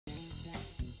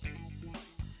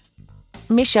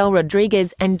Michelle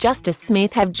Rodríguez and Justice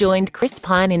Smith have joined Chris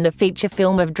Pine in the feature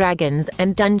film of Dragons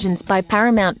and Dungeons by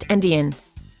Paramount and eOne.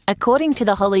 According to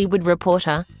The Hollywood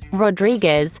Reporter,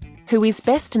 Rodríguez, who is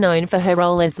best known for her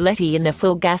role as Letty in the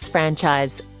Full Gas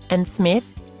franchise, and Smith,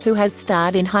 who has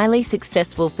starred in highly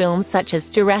successful films such as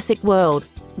Jurassic World,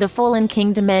 The Fallen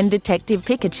Kingdom and Detective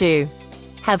Pikachu,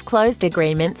 have closed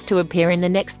agreements to appear in the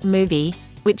next movie,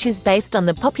 which is based on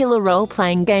the popular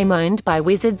role-playing game owned by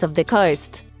Wizards of the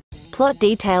Coast. Plot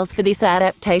details for this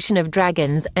adaptation of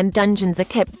Dragons and Dungeons are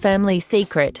kept firmly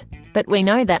secret, but we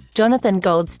know that Jonathan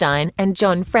Goldstein and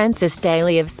John Francis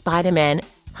Daly of Spider-Man: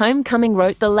 Homecoming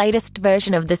wrote the latest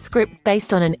version of the script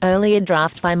based on an earlier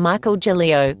draft by Michael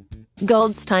Giglio.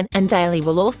 Goldstein and Daly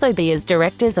will also be as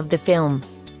directors of the film.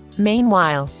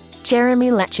 Meanwhile,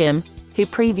 Jeremy Lacham, who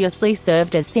previously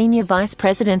served as Senior Vice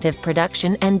President of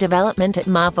Production and Development at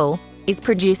Marvel, is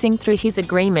producing through his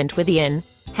agreement with eOne,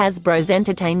 Hasbro's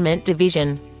entertainment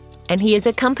division. And he is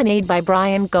accompanied by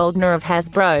Brian Goldner of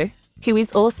Hasbro, who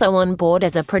is also on board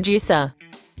as a producer.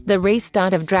 The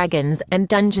restart of Dragons and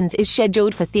Dungeons is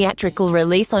scheduled for theatrical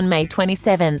release on May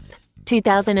 27,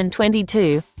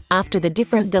 2022, after the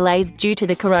different delays due to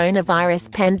the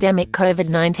coronavirus pandemic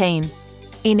COVID-19.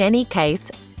 In any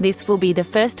case, this will be the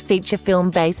first feature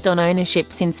film based on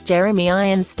ownership since Jeremy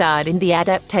Irons starred in the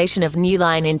adaptation of New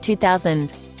Line in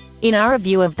 2000. In our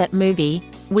review of that movie,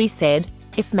 we said,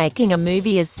 if making a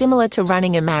movie is similar to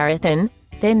running a marathon,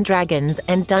 then Dragons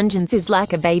and Dungeons is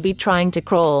like a baby trying to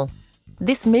crawl.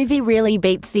 This movie really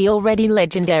beats the already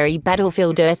legendary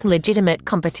Battlefield Earth legitimate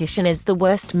competition as the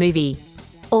worst movie.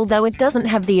 Although it doesn't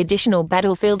have the additional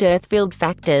Battlefield Earthfield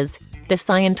factors, the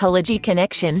Scientology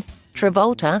connection,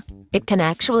 Travolta, it can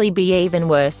actually be even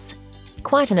worse.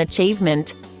 Quite an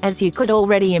achievement, as you could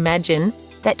already imagine.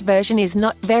 That version is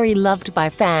not very loved by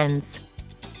fans.